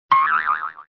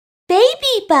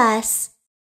BabyBus.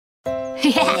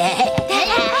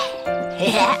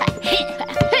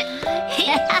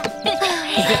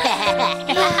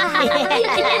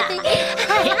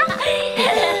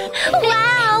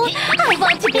 Wow! I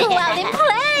want to go out and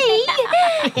play!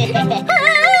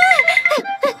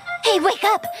 Hey, wake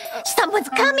up! Someone's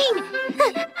coming!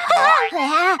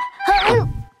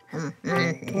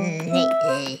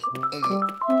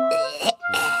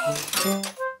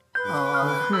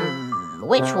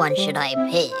 Which one should I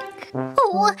pick?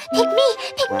 Oh, pick me,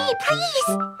 please!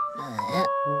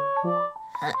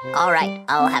 All right,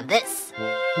 I'll have this.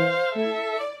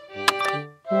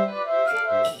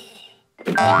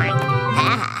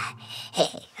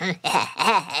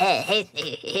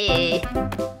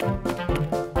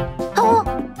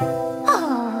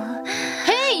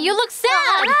 Hey, you look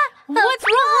sad! What's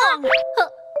wrong?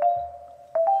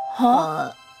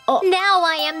 Now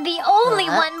I am the only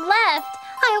one left.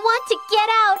 I want to get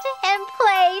out and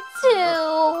play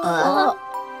too.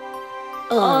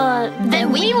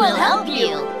 Then we will help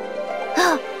you.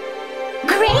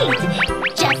 Great!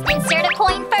 Just insert a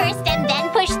coin first and then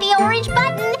push the orange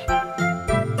button.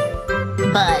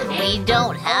 But we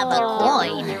don't have a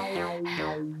coin.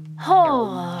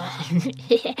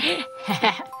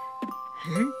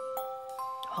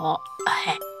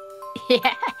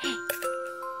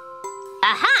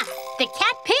 Aha! The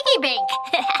cat piggy bank!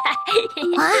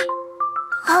 What?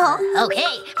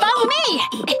 Okay, Follow me!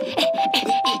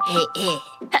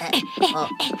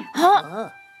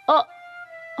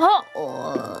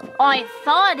 I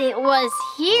thought it was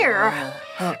here.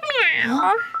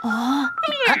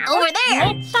 over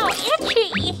there. It's so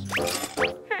itchy.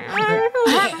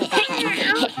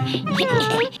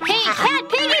 Hey, cat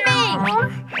piggy bank!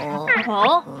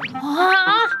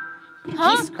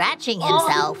 He's scratching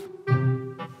himself.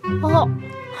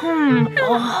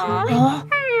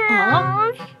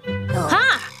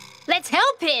 Let's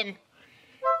help him.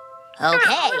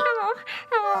 Okay.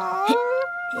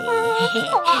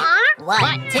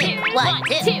 1, 2, 1, 2.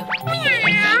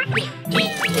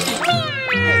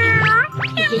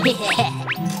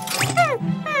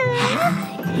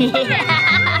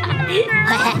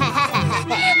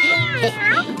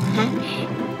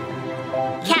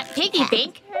 Cat piggy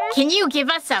bank, can you give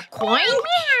us a coin?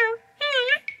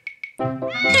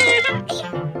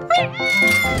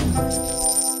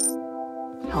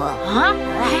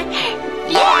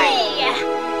 Yay!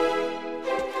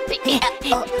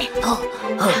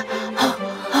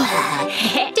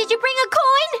 Did you bring a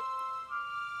coin?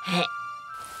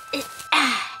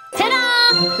 Ta-da!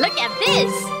 Look at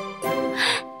this!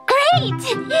 Great!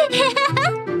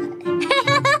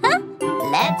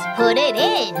 Let's put it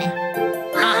in.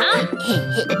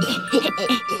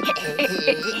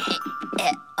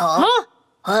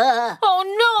 Oh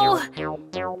no!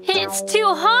 It's too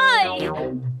high!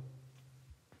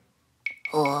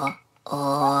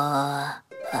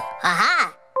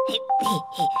 Aha!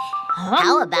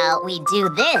 How about we do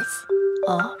this?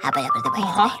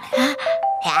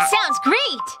 Sounds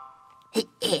great! Take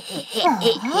it!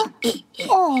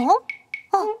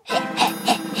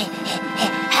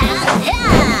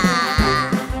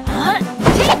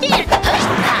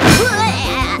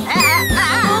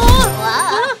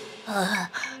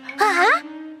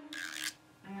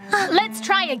 Let's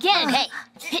try again.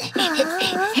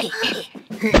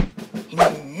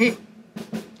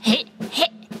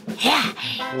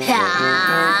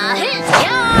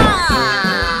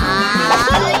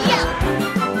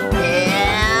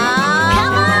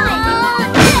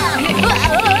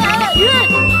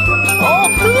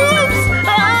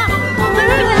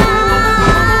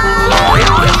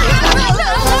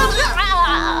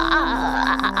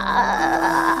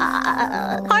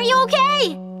 Are you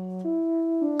okay?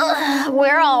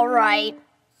 We're all right.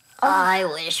 I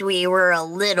wish we were a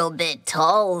little bit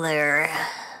taller.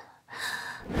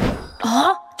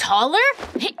 Taller?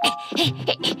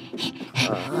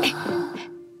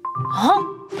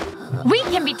 We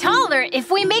can be taller if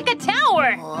we make a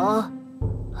tower.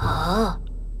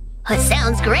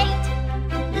 Sounds great.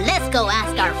 Let's go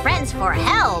ask our friends for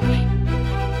help.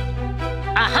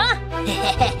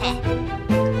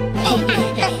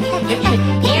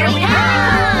 Here we come!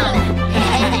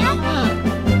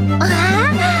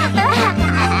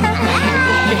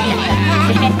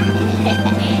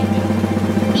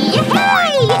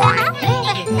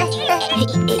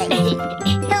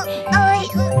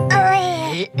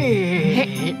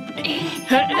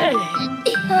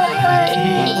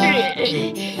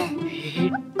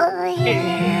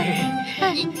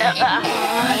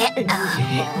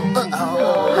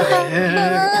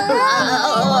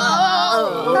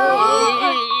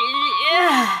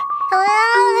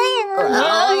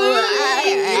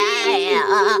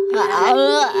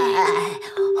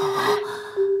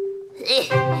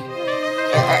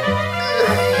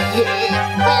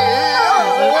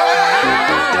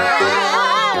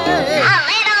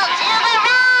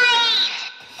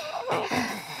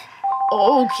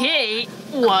 Okay,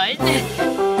 1, 2.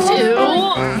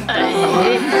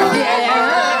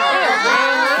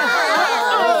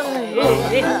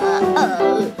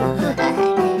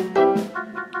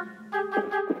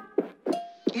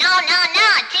 No,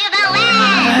 to the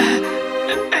left!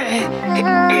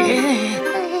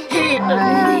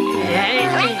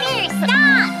 Right here,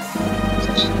 stop!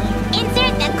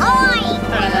 Insert the coin!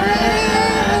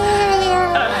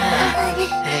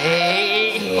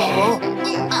 Oh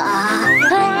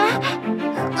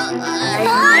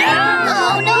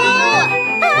no!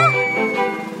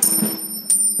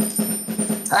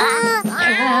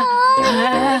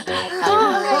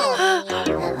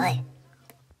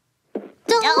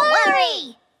 Don't worry!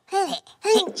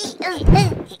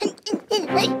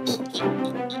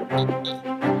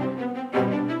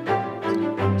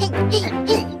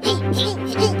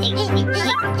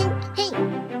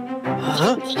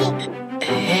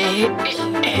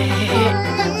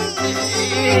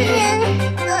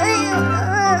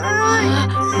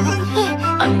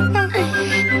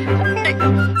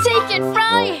 Take it,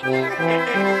 Fry!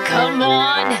 Come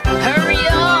on, hurry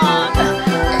up!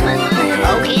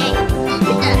 Okay.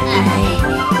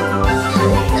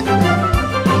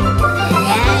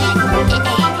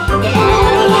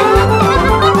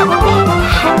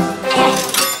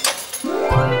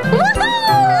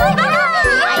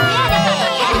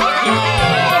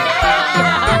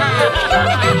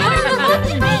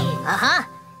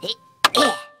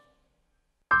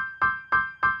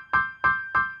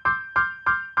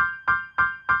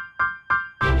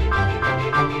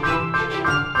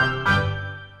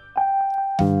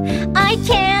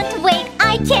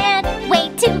 I can't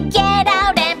wait to get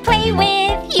out and play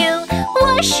with you.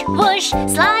 Whoosh, whoosh,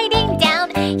 sliding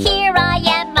down. Here I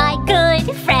am, my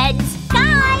good friends.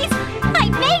 Guys, I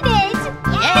made it!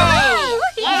 Yay!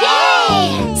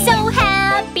 Yay! So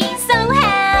happy, so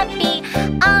happy.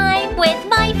 I'm with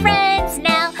my friends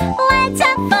now. Let's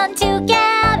have fun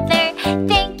together.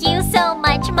 Thank you so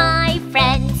much, my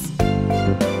friends.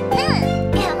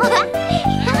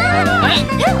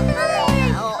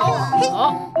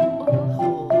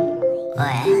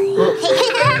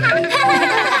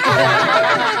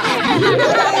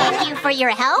 Thank you for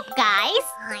your help, guys.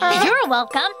 You're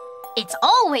welcome. It's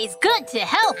always good to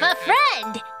help a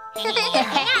friend.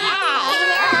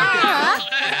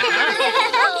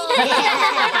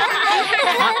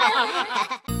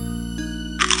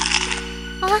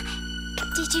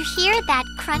 Did you hear that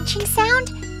crunching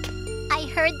sound? I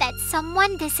heard that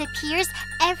someone disappears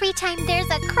every time there's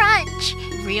a crunch.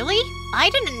 Really? I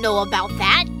didn't know about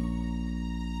that.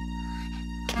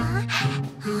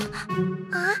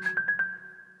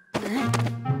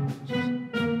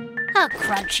 A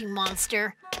crunchy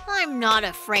monster. I'm not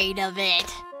afraid of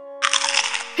it.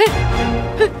 A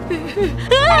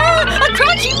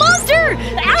crunchy monster!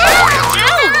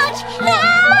 Ouch!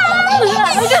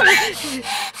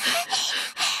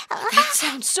 That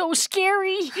sounds so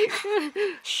scary.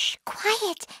 Shh,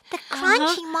 quiet. The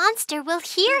crunchy monster will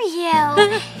hear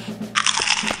you.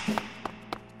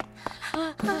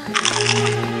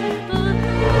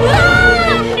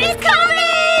 He's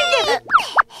coming!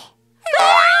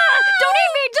 Don't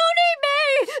eat me! Don't eat me!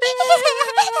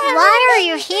 Why are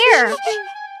you here?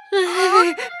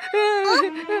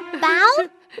 Bao?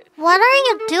 What are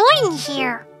you doing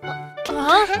here?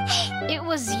 It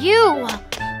was you.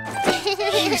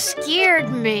 You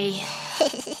scared me.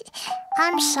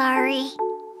 I'm sorry.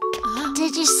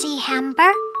 Did you see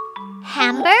Hamber?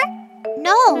 Hamber?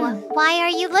 No. Why are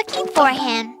you looking for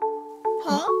him?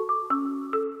 Huh?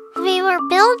 We were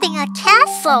building a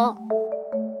castle.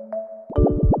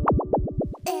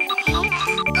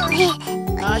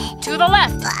 To the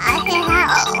left.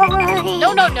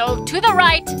 No. To the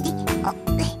right.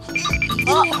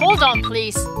 Hold on,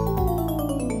 please.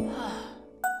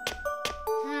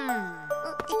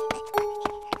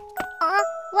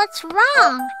 What's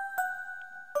wrong?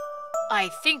 I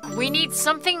think we need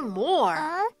something more.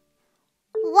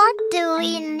 What do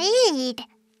we need?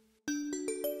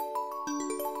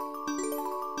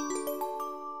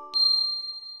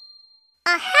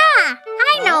 Aha!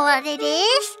 I know what it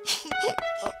is.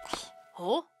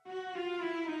 Oh?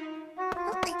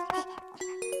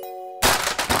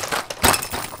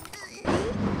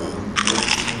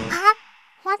 Huh?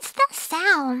 What's the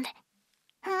sound?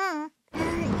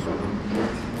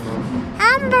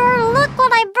 Amber, look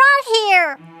what I brought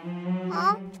here.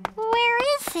 Huh? Where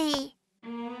is he?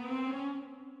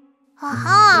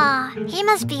 Aha! He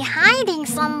must be hiding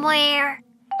somewhere.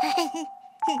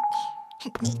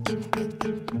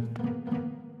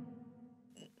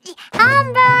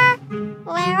 Amber,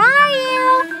 where are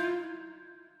you?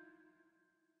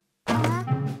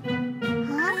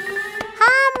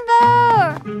 Amber!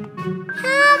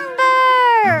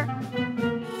 Amber!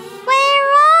 Where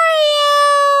are you?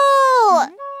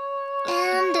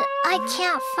 And I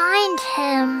can't find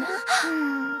him.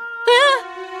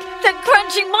 The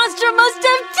crunching monster must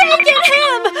have taken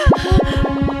him!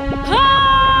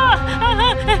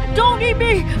 Don't eat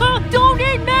me! Don't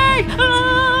eat me!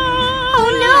 Oh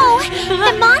no!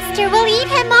 The monster will eat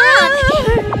him up!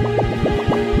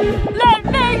 Let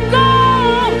me go!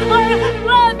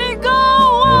 Let me go!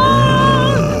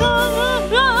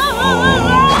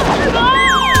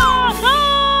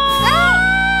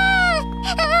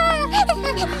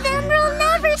 Then we'll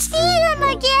never see him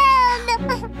again!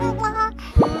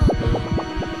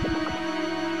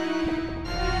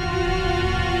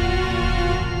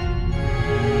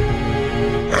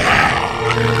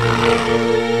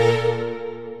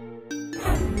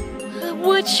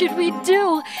 What should we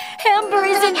do? Amber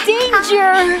is in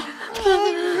danger!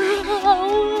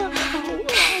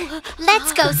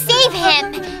 Let's go save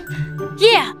him!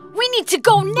 Yeah, we need to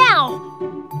go now!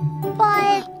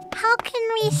 But how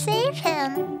can we save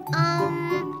him?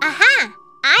 Aha!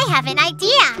 I have an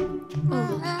idea!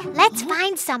 Let's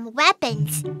find some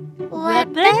weapons.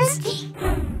 Weapons?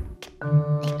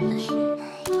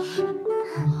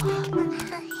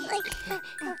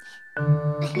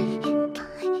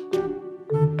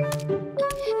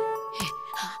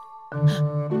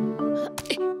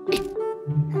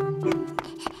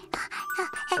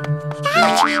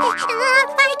 Ouch!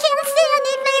 I can't see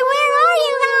anything! Where are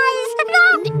you guys?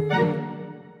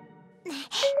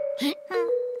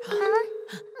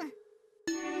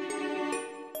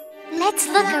 Let's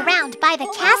look around by the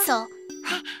castle.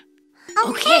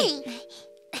 Okay.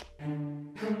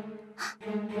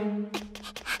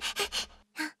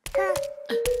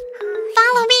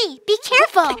 Follow me! Be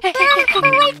careful! Wait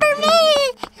for me!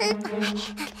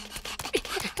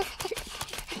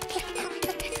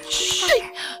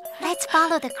 Let's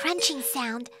follow the crunching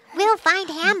sound. We'll find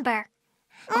Amber.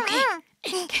 Okay.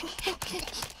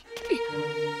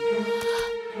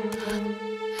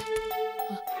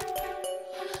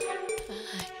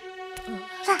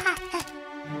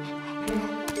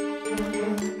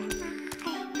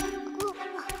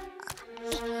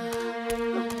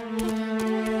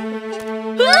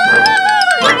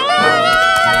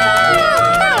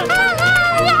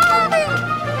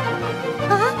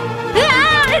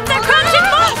 It's a crunching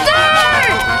monster!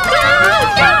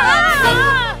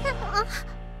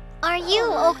 Are you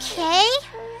okay?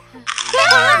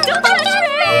 Don't touch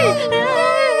me!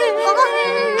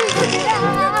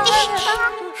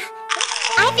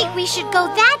 I think we should go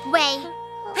that way.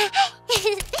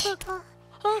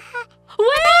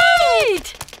 Wait!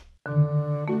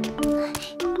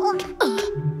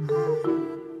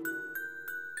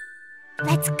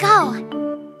 Let's go.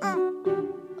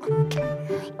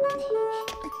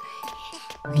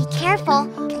 Be careful.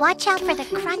 Watch out for the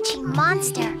crunching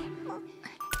monster.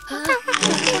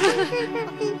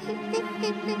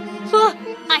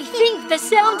 I think the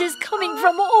sound is coming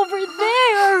from over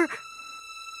there.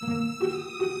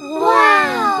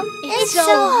 Wow! It's so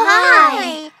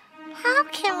high. How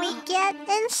can we get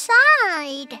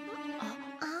inside?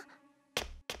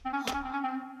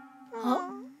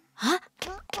 Huh?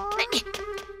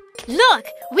 Look,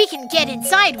 we can get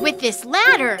inside with this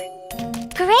ladder.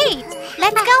 Great!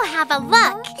 Let's go have a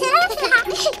look.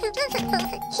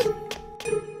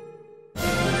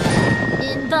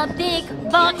 In the big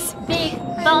box, big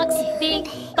box, big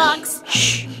box.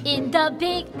 In the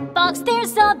big box,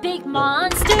 there's a big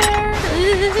monster.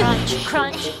 Crunch,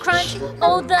 crunch, crunch.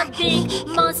 Oh, the big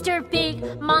monster,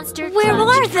 big monster. Where crunch,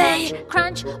 are they?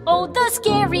 Crunch, crunch. Oh, the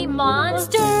scary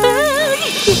monster.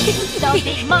 The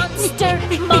big monster,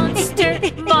 monster,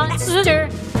 monster.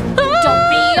 Don't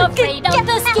be afraid of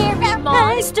the scary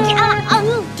monster.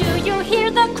 Do you hear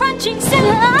the crunching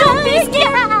sound? Don't be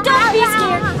scared, don't be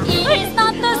scared. It is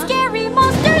not the scary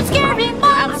monster, scary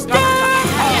monster.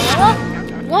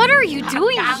 What are you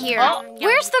doing here?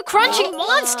 Where's the crunching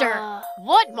monster?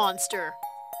 What monster?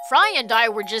 Fry and I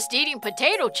were just eating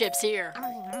potato chips here.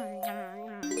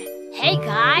 Hey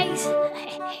guys,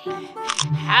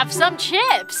 Have some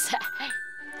chips.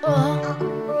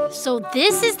 so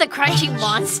this is the crunching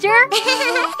monster?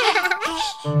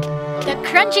 The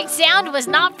crunching sound was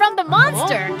not from the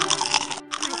monster.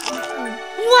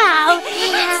 Wow,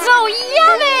 it's so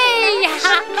yummy!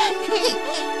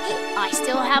 I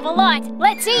still have a lot.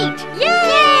 Let's eat.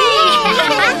 Yay!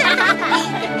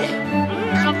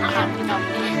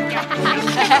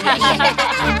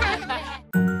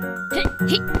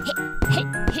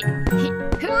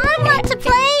 I want to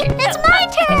play. It's my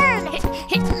turn.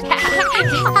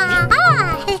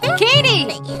 Katie!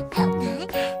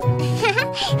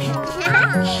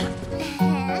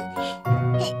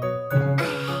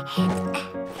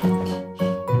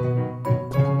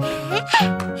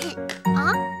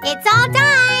 It's all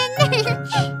done.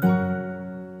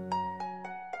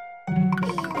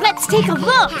 Let's take a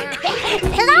look.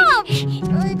 Hello.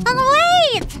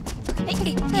 Wait.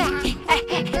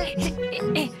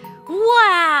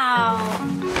 Wow!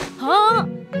 Huh?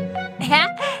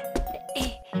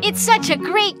 It's such a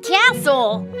great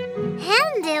castle!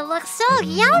 And it looks so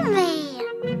yummy.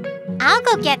 I'll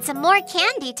go get some more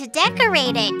candy to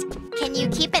decorate it. Can you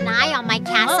keep an eye on my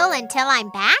castle until I'm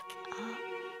back?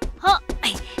 Huh?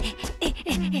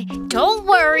 Don't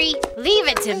worry, leave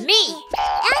it to me.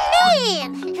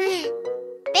 And me.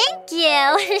 Thank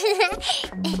you.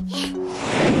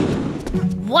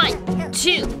 1,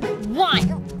 2,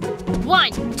 1.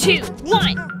 1, 2,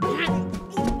 1.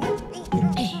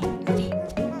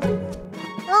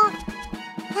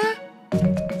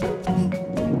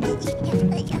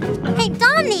 Hey,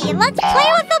 Donnie, let's play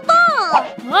with the ball.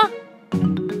 Huh?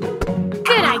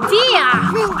 Good idea.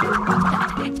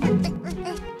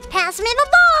 Pass me the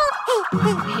ball.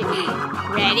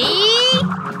 Ready?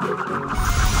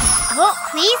 Oh,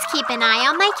 please keep an eye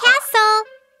on my castle.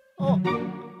 Oh.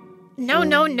 No,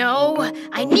 no, no.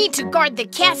 I need to guard the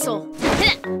castle.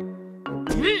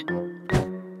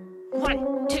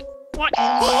 1, 2, 1.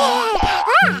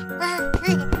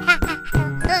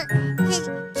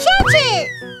 Catch it!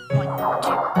 1,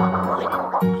 2,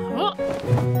 1.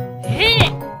 Hit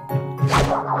it!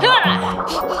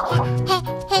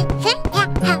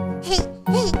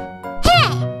 Ha!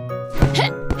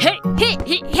 Hey, hey,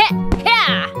 hey, hey, ha!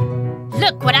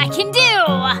 Look what I can do!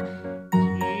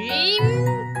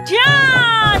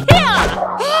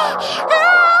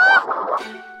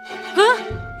 Huh?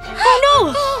 Oh no!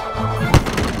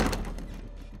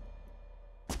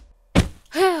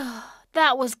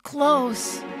 That was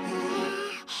close.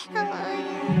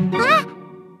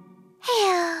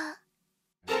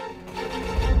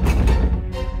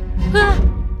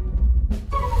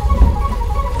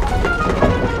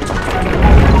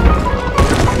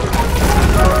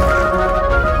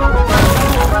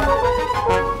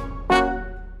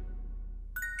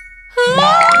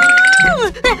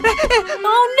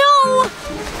 Oh no!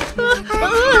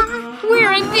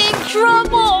 We're in big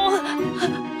trouble!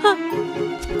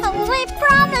 We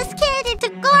promised Katie to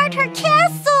guard her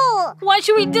castle! What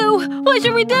should we do? What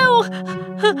should we do?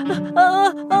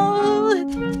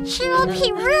 She will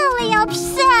be really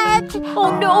upset!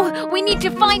 Oh no! We need to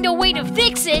find a way to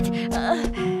fix it!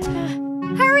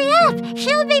 Hurry up!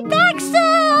 She'll be back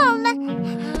soon!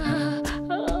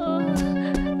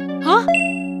 Huh?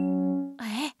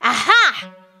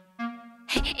 Aha!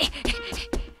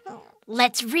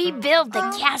 Let's rebuild the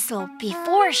castle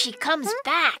before she comes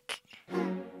back.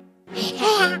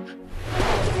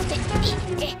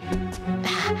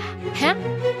 Huh?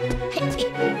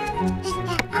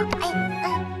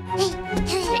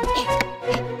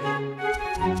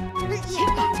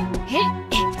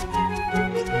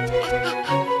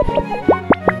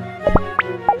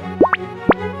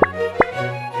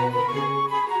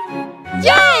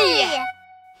 Yay!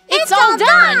 It's all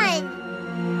done!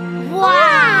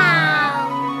 Wow!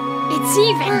 It's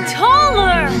even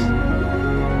taller!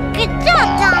 Good job,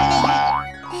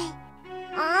 Donnie!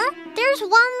 There's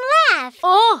one left!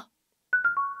 Oh!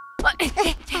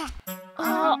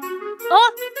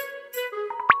 Oh!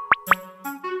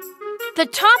 The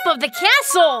top of the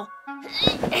castle!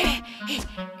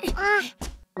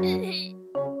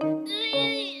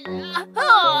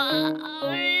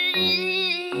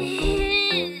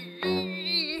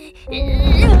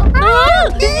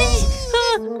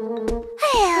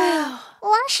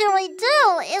 What should we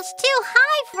do? It's too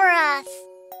high for us.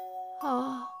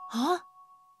 Huh?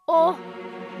 Oh.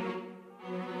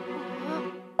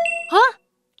 Huh?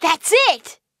 That's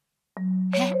it!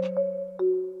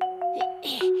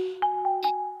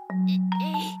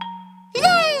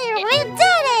 Yay! We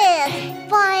did it!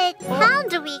 But how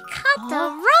do we cut the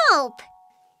rope?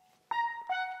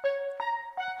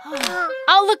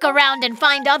 I'll look around and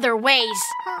find other ways.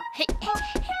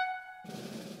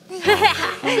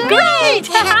 Great!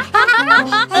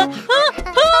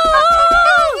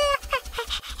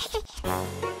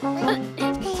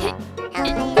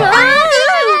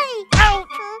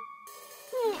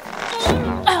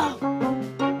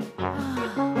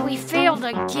 We failed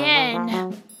again.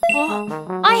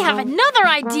 I have another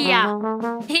idea.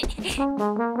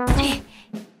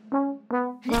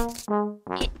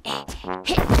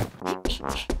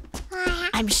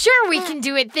 I'm sure we can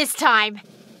do it this time.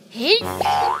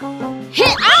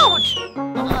 Ouch!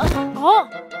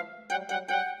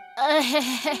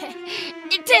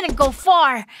 It didn't go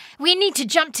far. We need to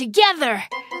jump together.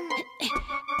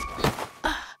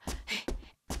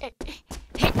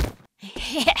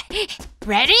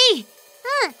 Ready?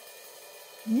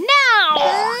 Now!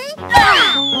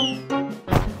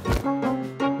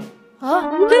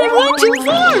 They went too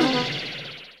far!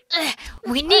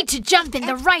 We need to jump in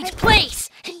the right place.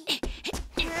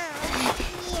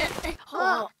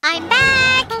 I'm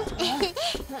back!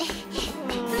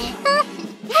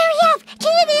 Hurry up!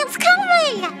 Kinddom's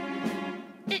coming!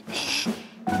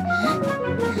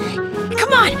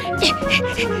 Come on!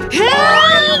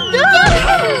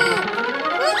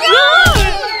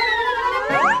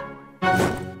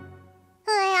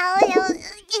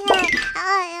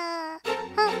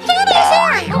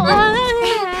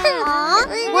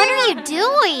 What are you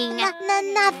doing?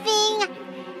 Nothing.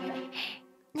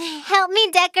 Help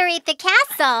me decorate the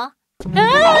castle.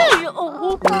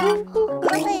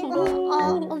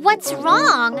 What's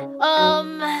wrong?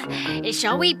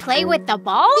 Shall we play with the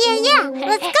ball? Yeah,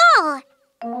 let's go.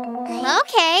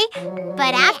 Okay,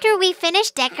 but after we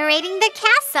finish decorating the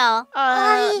castle.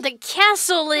 The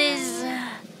castle is...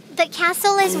 The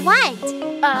castle is what?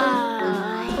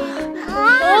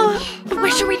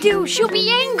 What should we do? She'll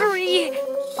be angry.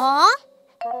 Oh?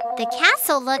 The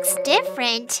castle looks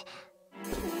different.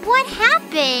 What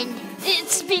happened?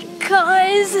 It's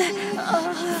because...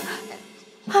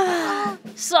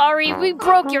 sorry, we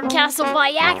broke your castle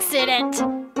by accident.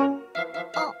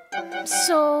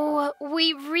 So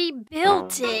we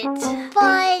rebuilt it.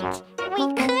 But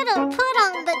we couldn't put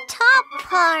on the top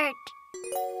part.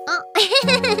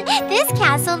 This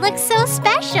castle looks so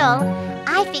special.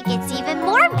 I think it's even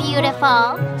more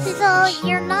beautiful. So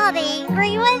you're not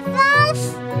angry with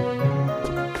us?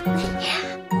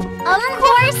 Of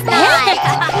course not.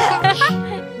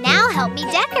 Now help me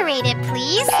decorate it,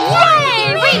 please.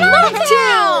 Yay! We'd love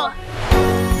to!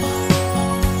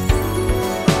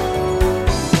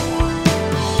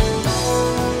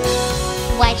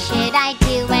 What should I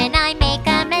do when I make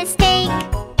a mistake?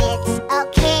 It's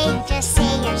okay, just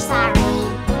say you're sorry.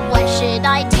 What should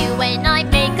I do when I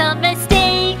make a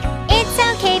mistake? It's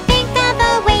okay, think of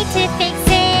a way to fix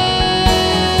it.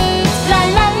 La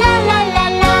la la la la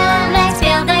la, let's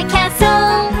build a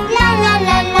castle. La la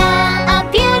la la, a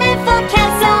beautiful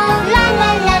castle. La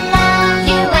la la la,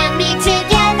 you and me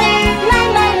together. La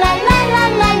la la la la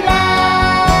la la.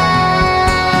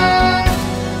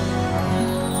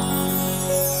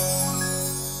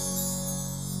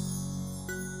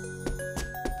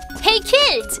 Hey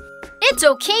kids! It's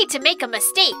okay to make a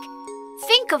mistake.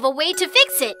 Think of a way to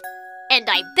fix it. And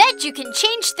I bet you can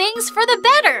change things for the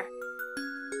better.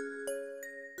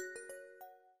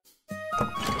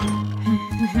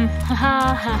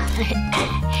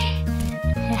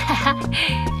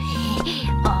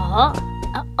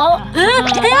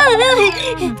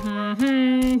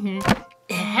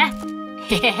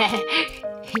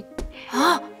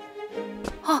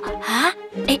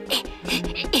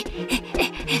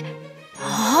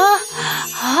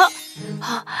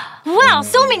 Wow,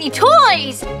 so many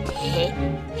toys!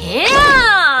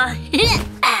 Yeah!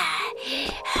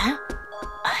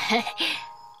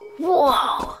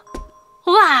 Whoa!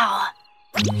 Wow!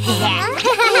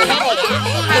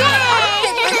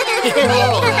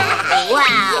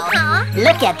 Wow!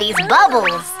 Look at these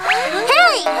bubbles!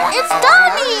 Hey, it's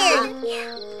Donnie!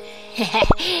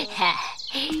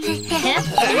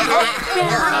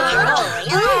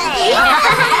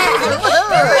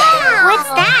 What's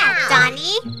that,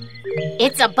 Donnie?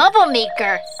 It's a bubble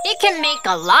maker. It can make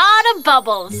a lot of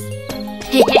bubbles.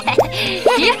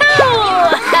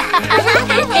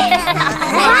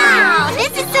 Wow,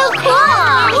 this is so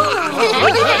cool!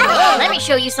 Let me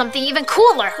show you something even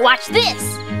cooler. Watch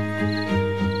this.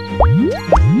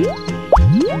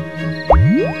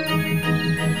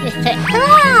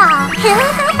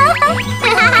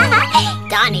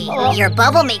 Donnie, your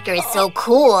bubble maker is so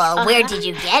cool. Where did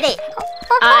you get it?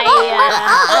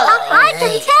 I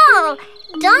can tell!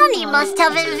 Donnie must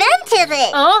have invented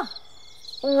it! Oh?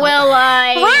 Well,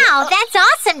 Wow, that's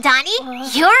awesome, Donnie!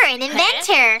 You're an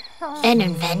inventor! An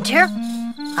inventor?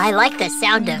 I like the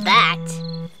sound of that.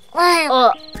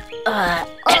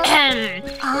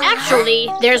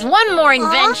 Actually, there's one more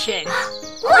invention.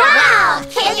 Wow!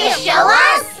 Can you show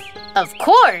us? Of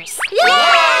course. Yay!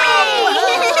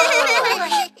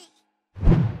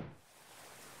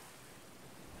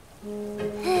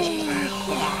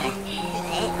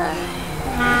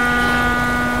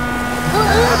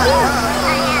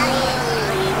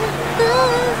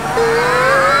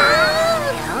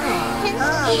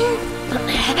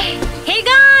 Hey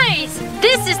guys!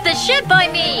 This is the ship I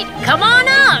made! Come on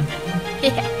up!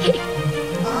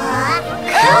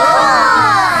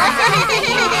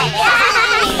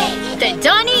 Then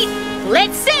Donnie,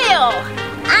 let's sail!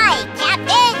 Aye,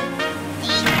 Captain!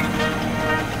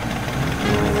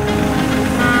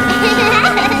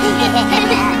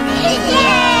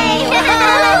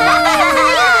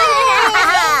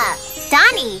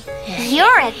 Donnie,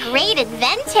 you're a great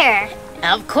inventor.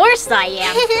 Of course I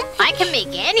am. I can make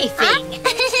anything.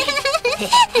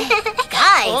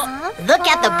 Guys, look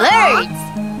at the birds.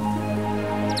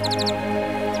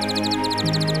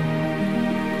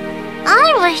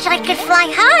 I wish I could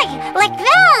fly high like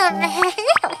them.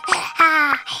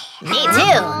 Me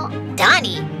too.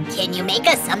 Donnie, can you make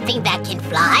us something that can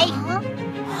fly?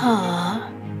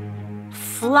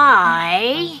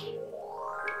 Fly?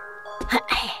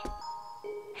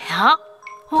 Huh?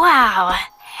 Wow.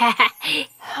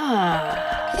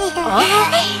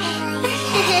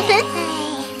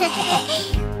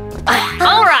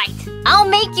 All right, I'll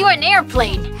make you an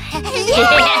airplane.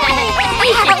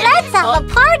 Let's have a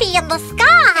party in the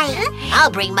sky. I'll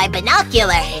bring my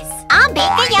binoculars. I'll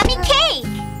bake a yummy cake.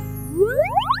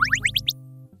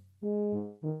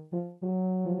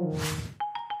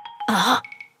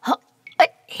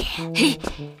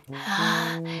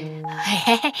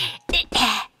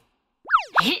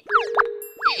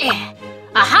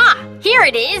 Aha! Here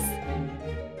it is!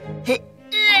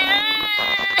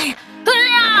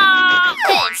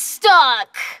 It's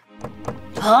stuck!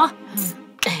 Huh?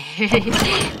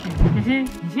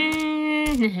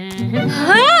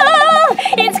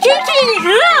 It's Kiki!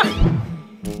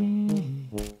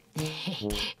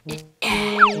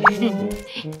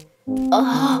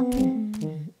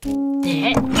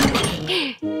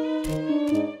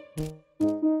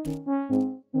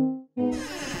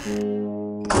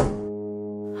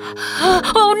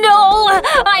 Oh no!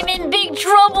 I'm in big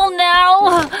trouble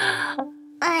now!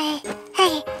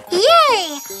 Hey,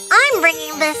 yay! I'm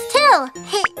bringing this too.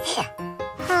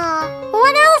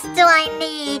 What else do I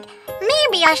need?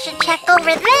 Maybe I should check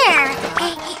over there.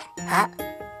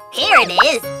 Here it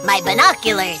is, my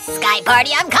binoculars. Sky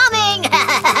party, I'm coming!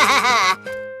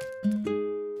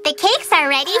 The cakes are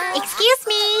ready. Excuse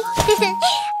me.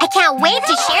 I can't wait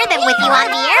to share them with you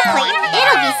on the airplane.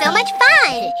 It'll be so much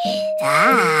fun.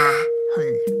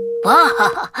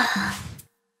 Whoa.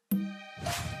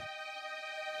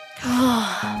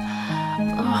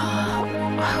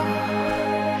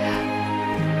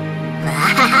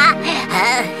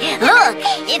 Look,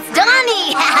 it's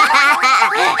Donnie!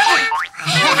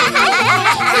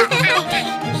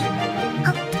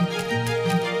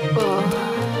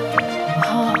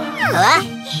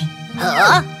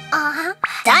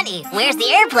 Donnie, where's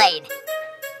the airplane?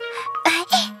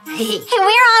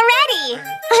 We're all ready.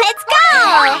 Let's go.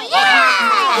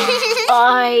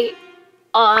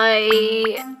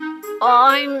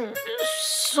 I'm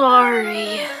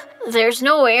sorry. There's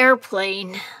no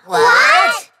airplane.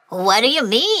 What? What do you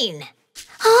mean?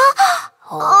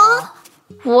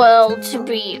 Well, to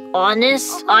be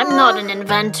honest, I'm not an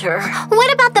inventor.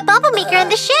 What about the bubble maker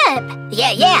and the ship?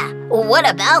 Yeah. What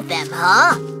about them,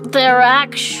 huh? They're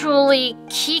actually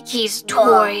Kiki's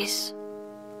toys.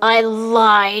 I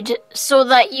lied so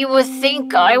that you would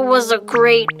think I was a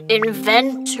great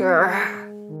inventor.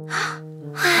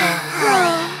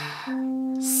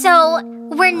 So,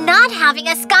 we're not having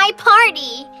a sky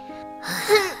party.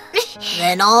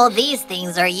 Then all these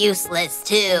things are useless,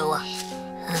 too.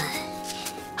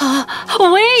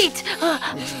 Wait!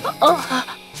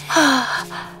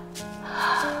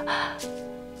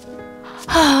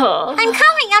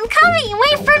 I'm coming!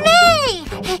 Wait for me!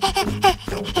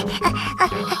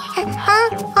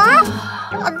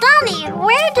 Donnie,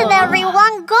 where did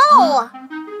everyone go?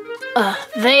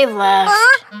 They left.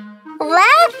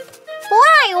 Left?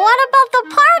 Why? What about the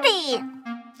party?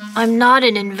 I'm not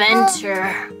an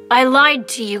inventor. I lied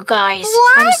to you guys.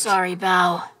 What? I'm sorry,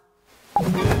 Bao.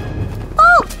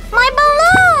 Oh, my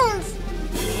balloons!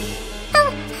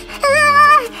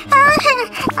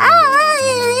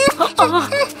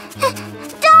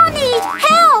 Donnie,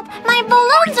 help! My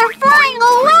balloons are flying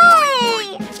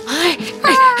away!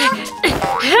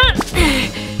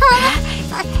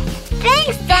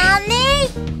 Thanks, Donnie!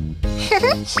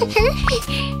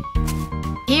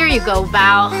 Here you go,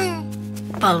 Bao.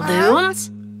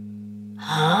 Balloons?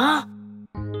 Huh?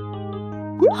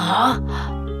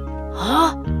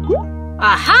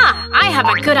 Aha! I have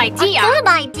a good idea. A good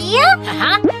idea?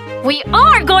 We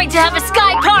are going to have a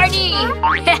sky party!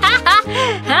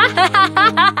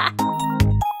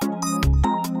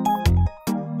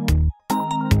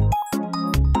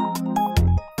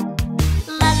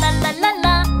 La la la la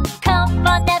la, come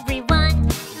on everyone.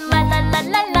 La la la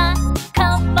la la,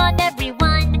 come on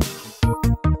everyone.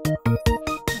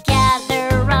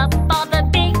 Gather up all the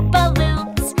big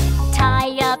balloons.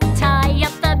 Tie up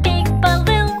the big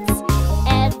balloons.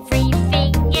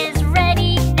 Everything is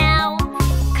ready now.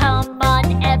 Come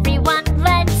on everyone,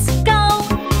 let's go.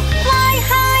 Fly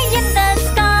high in the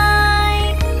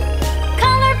sky.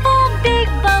 Colorful big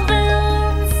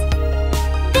balloons.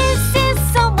 This is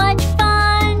so much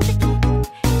fun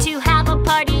to have a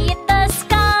party in the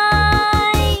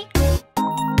sky.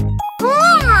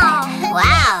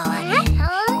 Wow!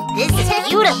 This is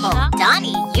beautiful.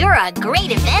 Donnie, you're a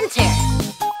great inventor.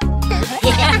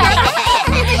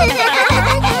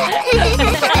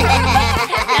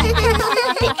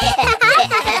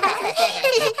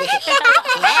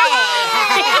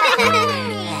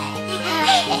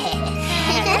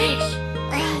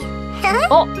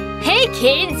 Oh, hey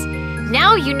kids!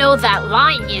 Now you know that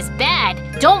lying is bad.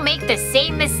 Don't make the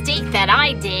same mistake that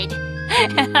I did.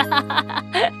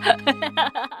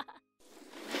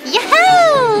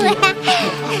 Yahoo!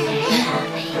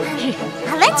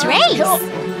 Let's race.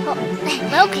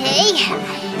 Okay.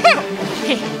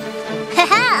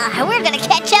 We're gonna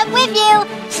catch up with you.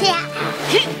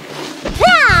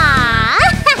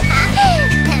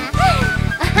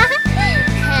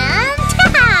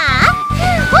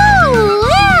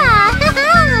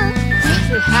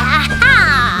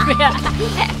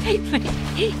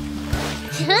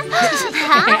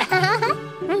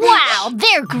 Wow,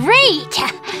 they're great!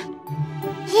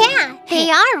 Yeah, they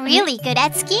are really good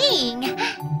at skiing.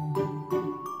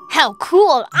 How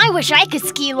cool! I wish I could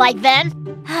ski like them.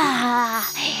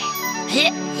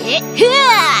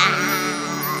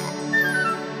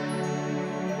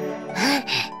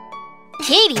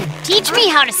 Katie, teach me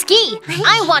how to ski.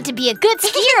 I want to be a good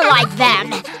skier like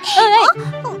them.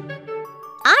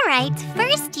 All right,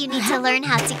 first you need to learn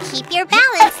how to keep your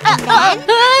balance, and then...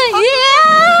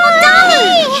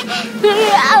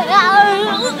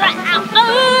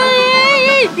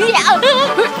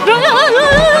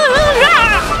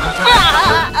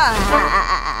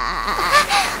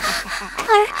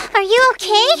 Are you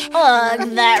okay? Ugh,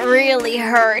 that really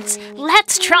hurts.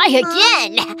 Let's try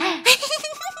again.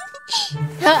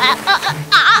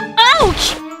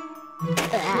 Ouch!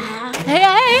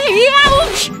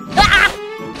 Ouch!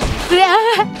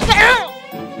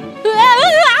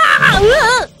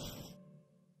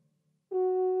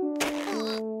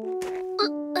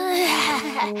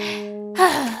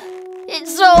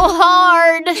 It's so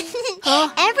hard.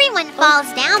 Everyone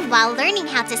falls down while learning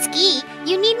how to ski.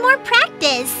 You need more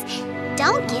practice.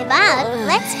 Don't give up.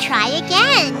 Let's try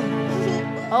again.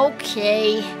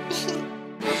 Okay.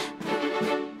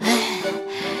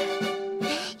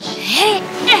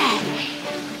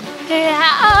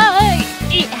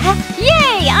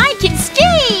 Yay! I can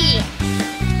ski!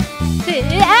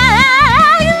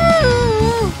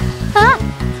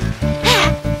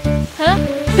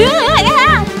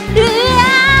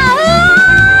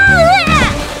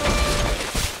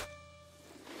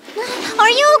 Are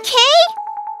you okay?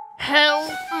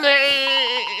 Help me!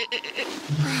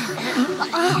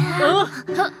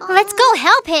 Let's go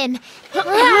help him.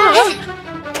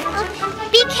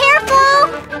 Be careful.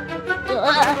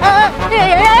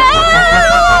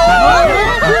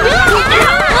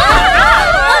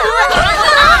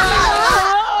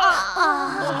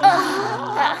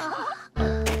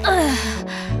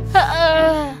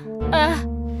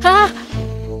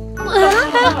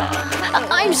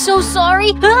 I'm so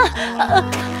sorry.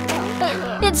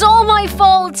 It's all my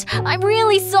fault. I'm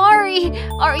really sorry.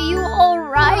 Are you all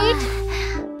right?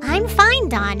 I'm fine,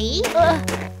 Donnie.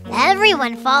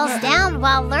 Everyone falls down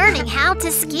while learning how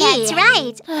to ski. That's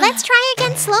right. Let's try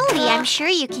again slowly. I'm sure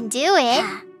you can do it.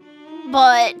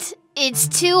 But it's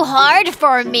too hard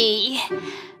for me.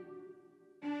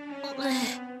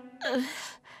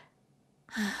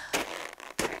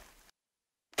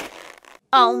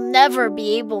 I'll never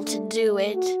be able to do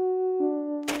it.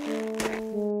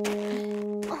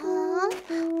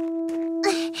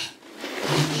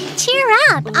 Cheer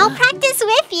up. I'll practice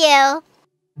with you.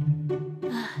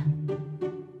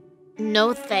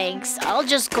 No thanks. I'll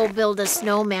just go build a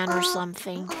snowman or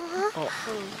something.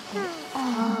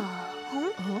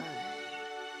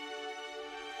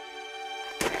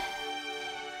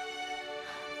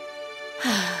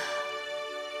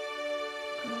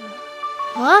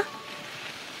 Huh?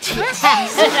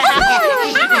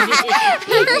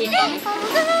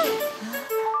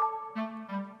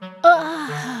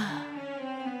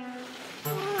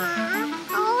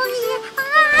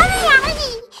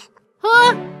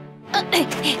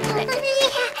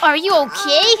 Are you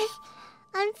okay?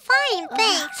 I'm fine,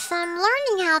 thanks. I'm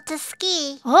learning how to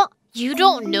ski. Huh? You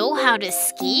don't know how to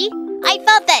ski? I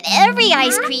thought that every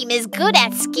ice cream is good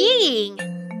at skiing.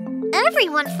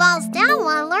 Everyone falls down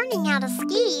while learning how to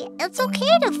ski. It's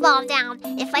okay to fall down.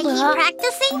 If I keep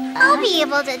practicing, I'll be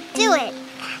able to do it.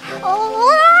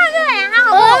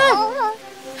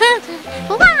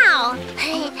 Wow!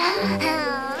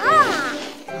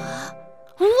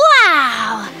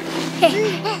 Wow!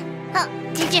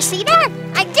 Did you see that?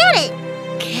 I did it!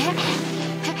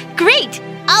 Great!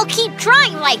 I'll keep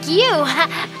trying like you.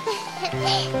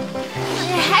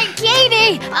 Hey,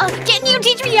 Katie! Can you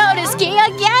teach me how to ski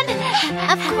again?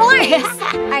 Of course!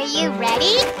 Are you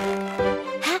ready?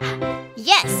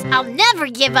 Yes, I'll never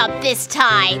give up this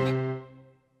time.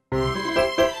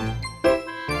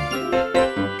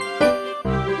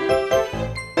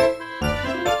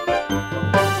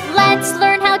 Let's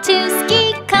learn how to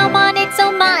ski. Come on, it's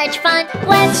so much fun.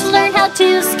 Let's learn how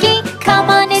to ski. Come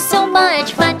on, it's so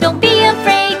much fun. Don't be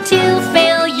afraid to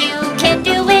fail. You can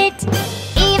do it.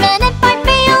 Even if I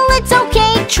fail, it's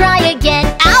okay. Try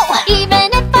again. Ow!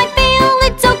 Even if I fail,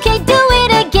 it's okay. Do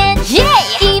it again. Yay!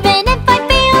 Even if I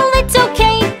fail, it's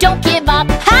okay. Don't give up.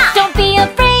 Ha! Don't be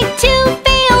afraid to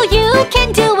fail. You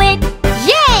can do it.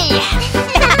 Yay!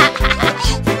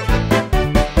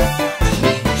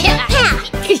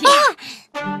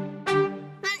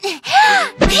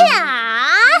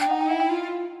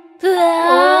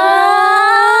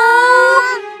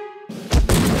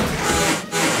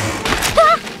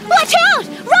 Watch out!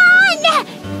 Run!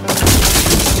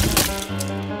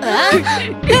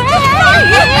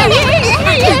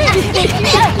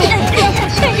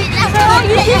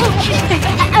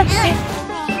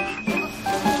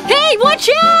 Hey, watch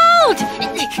out!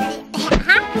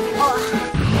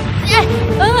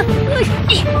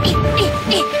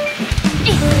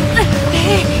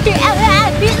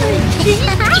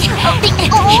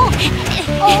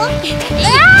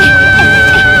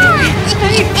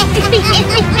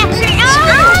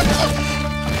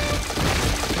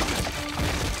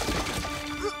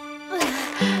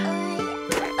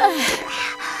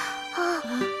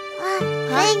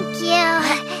 Thank you.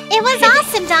 It was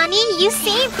awesome, Donnie. You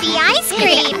saved the ice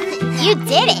cream. You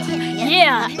did it.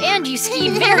 Yeah, and you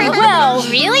skied very well.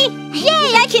 Really?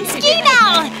 Yay, I can ski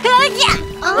now! Yeah!